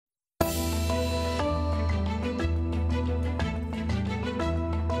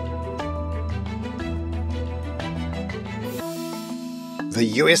The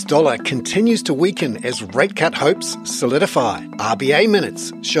US dollar continues to weaken as rate cut hopes solidify. RBA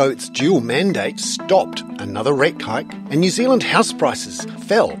minutes show its dual mandate stopped another rate hike, and New Zealand house prices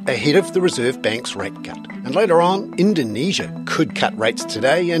fell ahead of the Reserve Bank's rate cut. And later on, Indonesia could cut rates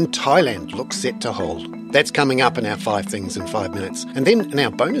today and Thailand looks set to hold. That's coming up in our 5 Things in 5 Minutes. And then in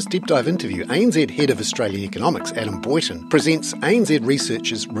our bonus deep dive interview, ANZ Head of Australian Economics, Adam Boyton, presents ANZ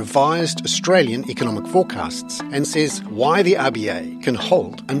Research's revised Australian economic forecasts and says why the RBA can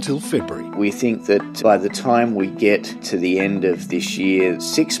hold until February. We think that by the time we get to the end of this year,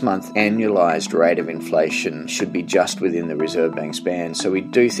 6-month annualised rate of inflation should be just within the Reserve Bank's band. So we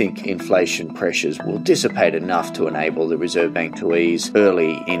do think inflation pressures will dissipate enough to enable the Reserve Bank to ease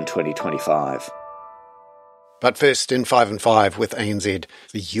early in 2025. But first, in 5 and 5 with ANZ,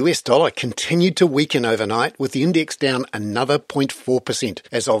 the US dollar continued to weaken overnight with the index down another 0.4%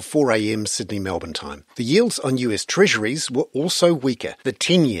 as of 4 a.m. Sydney-Melbourne time. The yields on US Treasuries were also weaker. The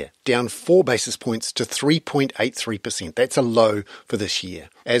 10-year down 4 basis points to 3.83%. That's a low for this year,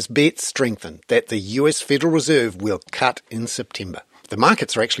 as bets strengthen that the US Federal Reserve will cut in September. The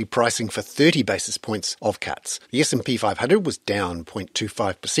markets are actually pricing for 30 basis points of cuts. The S&P 500 was down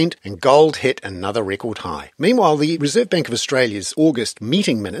 0.25% and gold hit another record high. Meanwhile, the Reserve Bank of Australia's August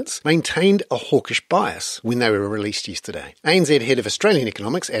meeting minutes maintained a hawkish bias when they were released yesterday. ANZ Head of Australian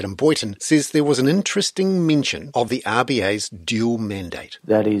Economics, Adam Boyton, says there was an interesting mention of the RBA's dual mandate.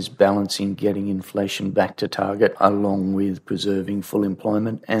 That is balancing getting inflation back to target along with preserving full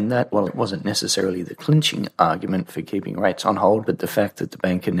employment, and that, well, it wasn't necessarily the clinching argument for keeping rates on hold, but the fact that the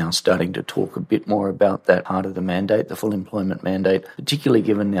bank are now starting to talk a bit more about that part of the mandate, the full employment mandate, particularly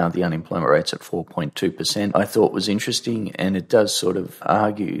given now the unemployment rate's at 4.2%, I thought was interesting, and it does sort of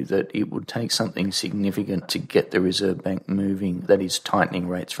argue that it would take something significant to get the Reserve Bank moving, that is tightening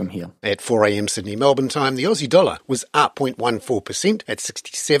rates from here. At 4 a.m. Sydney-Melbourne time, the Aussie dollar was up 0.14% at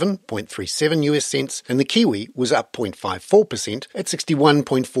 67.37 US cents, and the Kiwi was up 0.54% at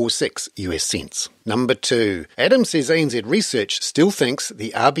 61.46 US cents. Number 2. Adam says ANZ Research still thinks the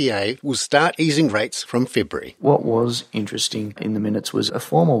RBA will start easing rates from February. What was interesting in the minutes was a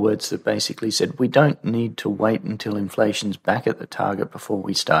formal words that basically said we don't need to wait until inflation's back at the target before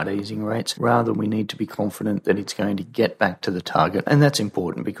we start easing rates. Rather, we need to be confident that it's going to get back to the target. And that's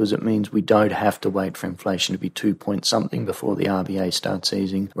important because it means we don't have to wait for inflation to be 2 point something before the RBA starts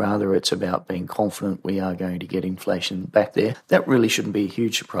easing. Rather, it's about being confident we are going to get inflation back there. That really shouldn't be a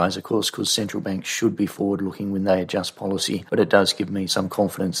huge surprise, of course, because central banks should be forward-looking when they adjust policy, but it does give me some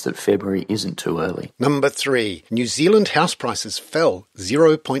confidence that February isn't too early. Number 3. New Zealand house prices fell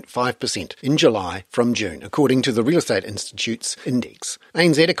 0.5% in July from June, according to the Real Estate Institute's index.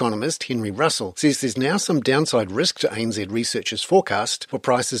 ANZ economist Henry Russell says there's now some downside risk to ANZ Research's forecast for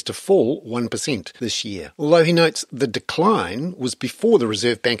prices to fall 1% this year, although he notes the decline was before the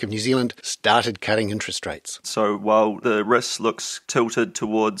Reserve Bank of New Zealand started cutting interest rates. So while the risk looks tilted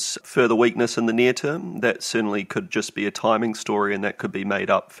towards further weakness in the near term, that certainly could just be a timing story, and that could be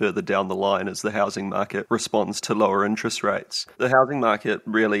made up further down the line as the housing market responds to lower interest rates. The housing market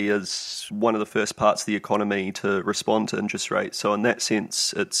really is one of the first parts of the economy to respond to interest rates, so in that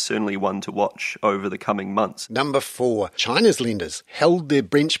sense, it's certainly one to watch over the coming months. Number 4. China's lenders held their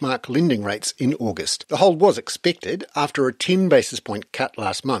benchmark lending rates in August. The hold was expected after a 10 basis point cut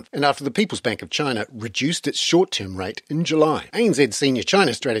last month, and after the People's Bank of China reduced its short-term rate in July. ANZ senior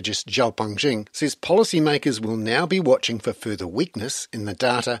China strategist Zhao Pengjing says policymakers will now be watching for further weakness in the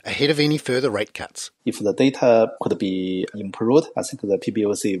data ahead of any further rate cuts. If the data could be improved, I think the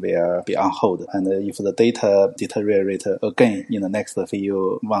PBOC will be on hold. And if the data deteriorate again in the next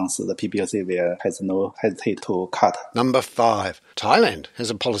few months, the PBOC has no hesitate to cut. Number 5. Thailand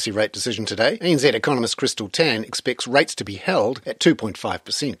has a policy rate decision today. ANZ economist Crystal Tan expects rates to be held at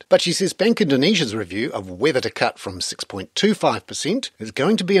 2.5%. But she says Bank Indonesia's review of whether to cut from 6.25% is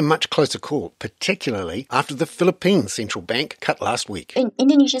going to be a much closer call, particularly after the Philippine Central Bank cut last week. In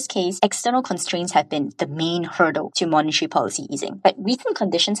Indonesia's case, external constraints have been the main hurdle to monetary policy easing. But recent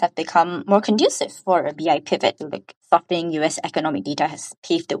conditions have become more conducive for a BI pivot. Like softening US economic data has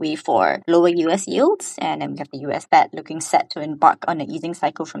paved the way for lower US yields, and then we have the US Fed looking set to embark on an easing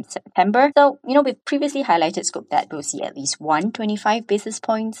cycle from September. So, we've previously highlighted scope that we'll see at least 125 basis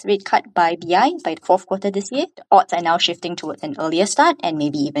points rate cut by BI by the fourth quarter this year. The odds are now shifting towards an earlier start and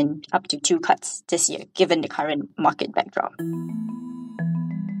maybe even up to 2 cuts this year, given the current market backdrop.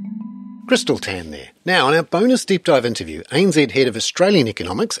 Crystal tan there. Now, in our bonus deep dive interview, ANZ Head of Australian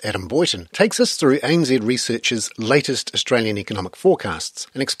Economics, Adam Boyton, takes us through ANZ Research's latest Australian economic forecasts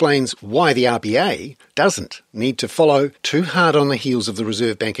and explains why the RBA doesn't need to follow too hard on the heels of the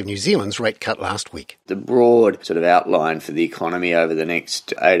Reserve Bank of New Zealand's rate cut last week. The broad sort of outline for the economy over the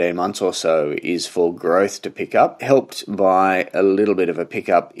next 18 months or so is for growth to pick up, helped by a little bit of a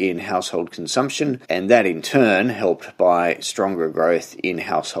pickup in household consumption, and that in turn helped by stronger growth in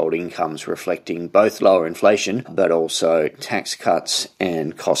household incomes, reflecting both lower inflation but also tax cuts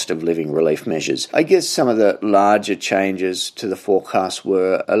and cost of living relief measures. I guess some of the larger changes to the forecast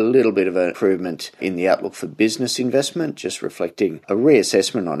were a little bit of an improvement in the outlook for business investment, just reflecting a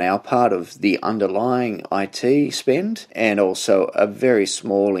reassessment on our part of the underlying IT spend, and also a very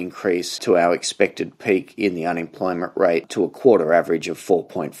small increase to our expected peak in the unemployment rate to a quarter average of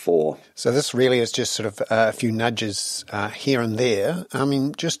 4.4. So this really is just sort of a few nudges here and there. I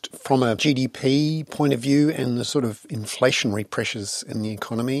mean, just from a GDP point of view and the sort of inflationary pressures in the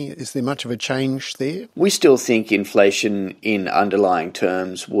economy, is there much of a change there? We still think inflation in underlying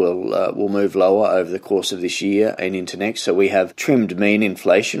terms will move lower over the course of this year and into next. So we have trimmed mean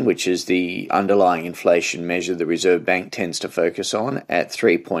inflation, which is the underlying inflation measure the Reserve Bank tends to focus on, at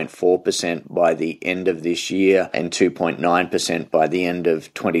 3.4% by the end of this year and 2.9% by the end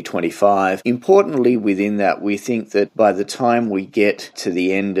of 2025. Importantly, within that, we think that by the time we get to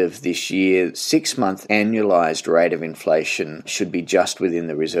the end of this year, 6-month annualized rate of inflation should be just within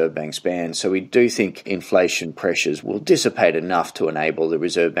the Reserve Bank's band. So we do think inflation pressures will dissipate enough to enable the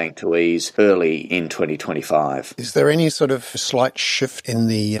Reserve Bank to ease early in 2025. Is there any sort of slight shift in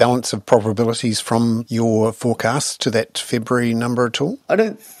the balance of probabilities from your forecast to that February number at all? I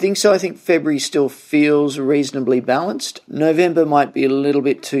don't think so. I think February still feels reasonably balanced. November might be a little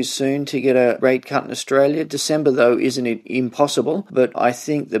bit too soon to get a rate cut in Australia. December, though, isn't it impossible? But I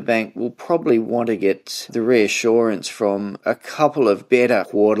think the bank will probably want to get the reassurance from a couple of better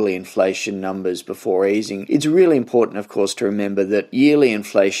quarterly inflation numbers before easing. It's really important, of course, to remember that yearly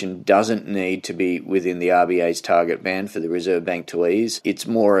inflation doesn't need to be within the RBA's target band for the Reserve Bank to ease. It's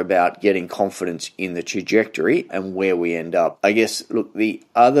more about getting confidence in the trajectory and where we end up. I guess, look, the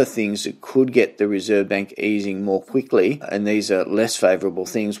other things that could get the Reserve Bank easing more quickly, and these are less favourable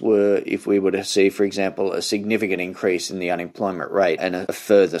things, were if we were to see, for example, a significant increase in the unemployment rate and a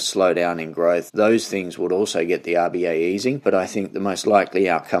further slowdown in growth. Those things would also get the RBA easing, but I think the most likely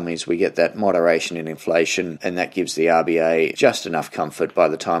outcome is we get that moderation in inflation, and that gives the RBA just enough comfort by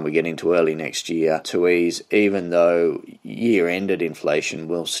the time we get into early next year to ease, even though year-ended inflation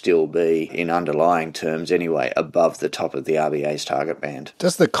will still be, in underlying terms anyway, above the top of the RBA's target band.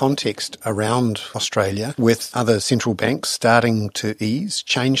 Does the context around Australia, with other central banks starting to ease,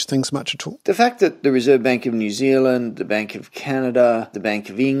 change things much at all? The fact that the Reserve Bank of New Zealand, the Bank of Canada, the Bank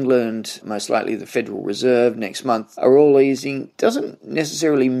of England, most likely the Federal Reserve next month, are all easing doesn't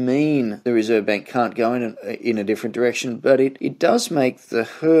necessarily mean the Reserve Bank can't go in a different direction, but it does make the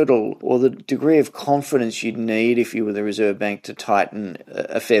hurdle or the degree of confidence you'd need if you were the Reserve Bank to tighten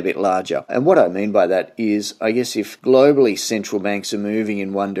a fair bit larger. And what I mean by that is, I guess if globally central banks are moving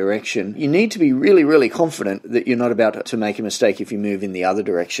in one direction, you need to be really, really confident that you're not about to make a mistake if you move in the other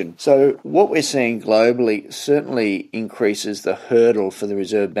direction. So what we're seeing globally certainly increases the hurdle for the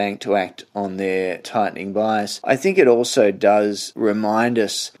Reserve Bank to act on their tightening bias. I think it also does remind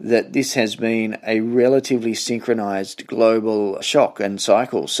us that this has been a relatively synchronized global shock and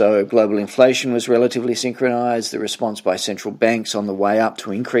cycle. So global inflation was relatively synchronized. The response by central banks on the way up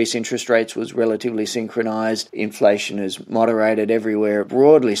to increase interest rates was relatively synchronized. Inflation has moderated everywhere,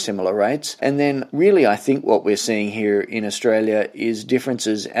 broadly similar rates. And then really I think what we're seeing here in Australia is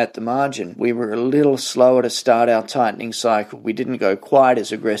differences at the margin. We were a little slower to start our tightening cycle. We didn't go quite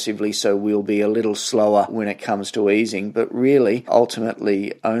as aggressively, so we'll be a little slower when it comes to easing, but really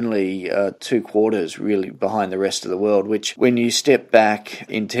ultimately only 2 quarters really behind the rest of the world, which when you step back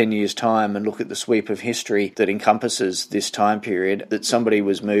in 10 years' time and look at the sweep of history that encompasses this time period, that somebody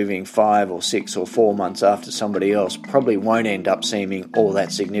was moving 5 or 6 or 4 months after somebody else probably won't end up seeming all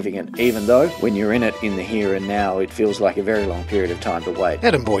that significant, even though when you're in it in the here and now, it feels like a very long period of time to wait.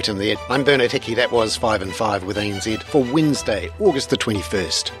 Adam Boyton there. I'm Bernard Hickey. That was 5 and 5 with ANZ for Wednesday, August the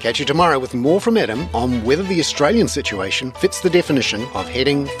 21st. Catch you tomorrow with more from Adam on whether the Australian situation fits the definition of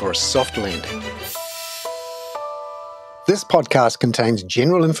heading for a soft landing. This podcast contains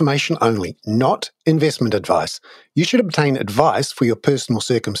general information only, not investment advice. You should obtain advice for your personal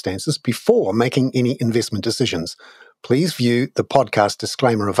circumstances before making any investment decisions. Please view the podcast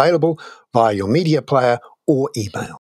disclaimer available via your media player or email.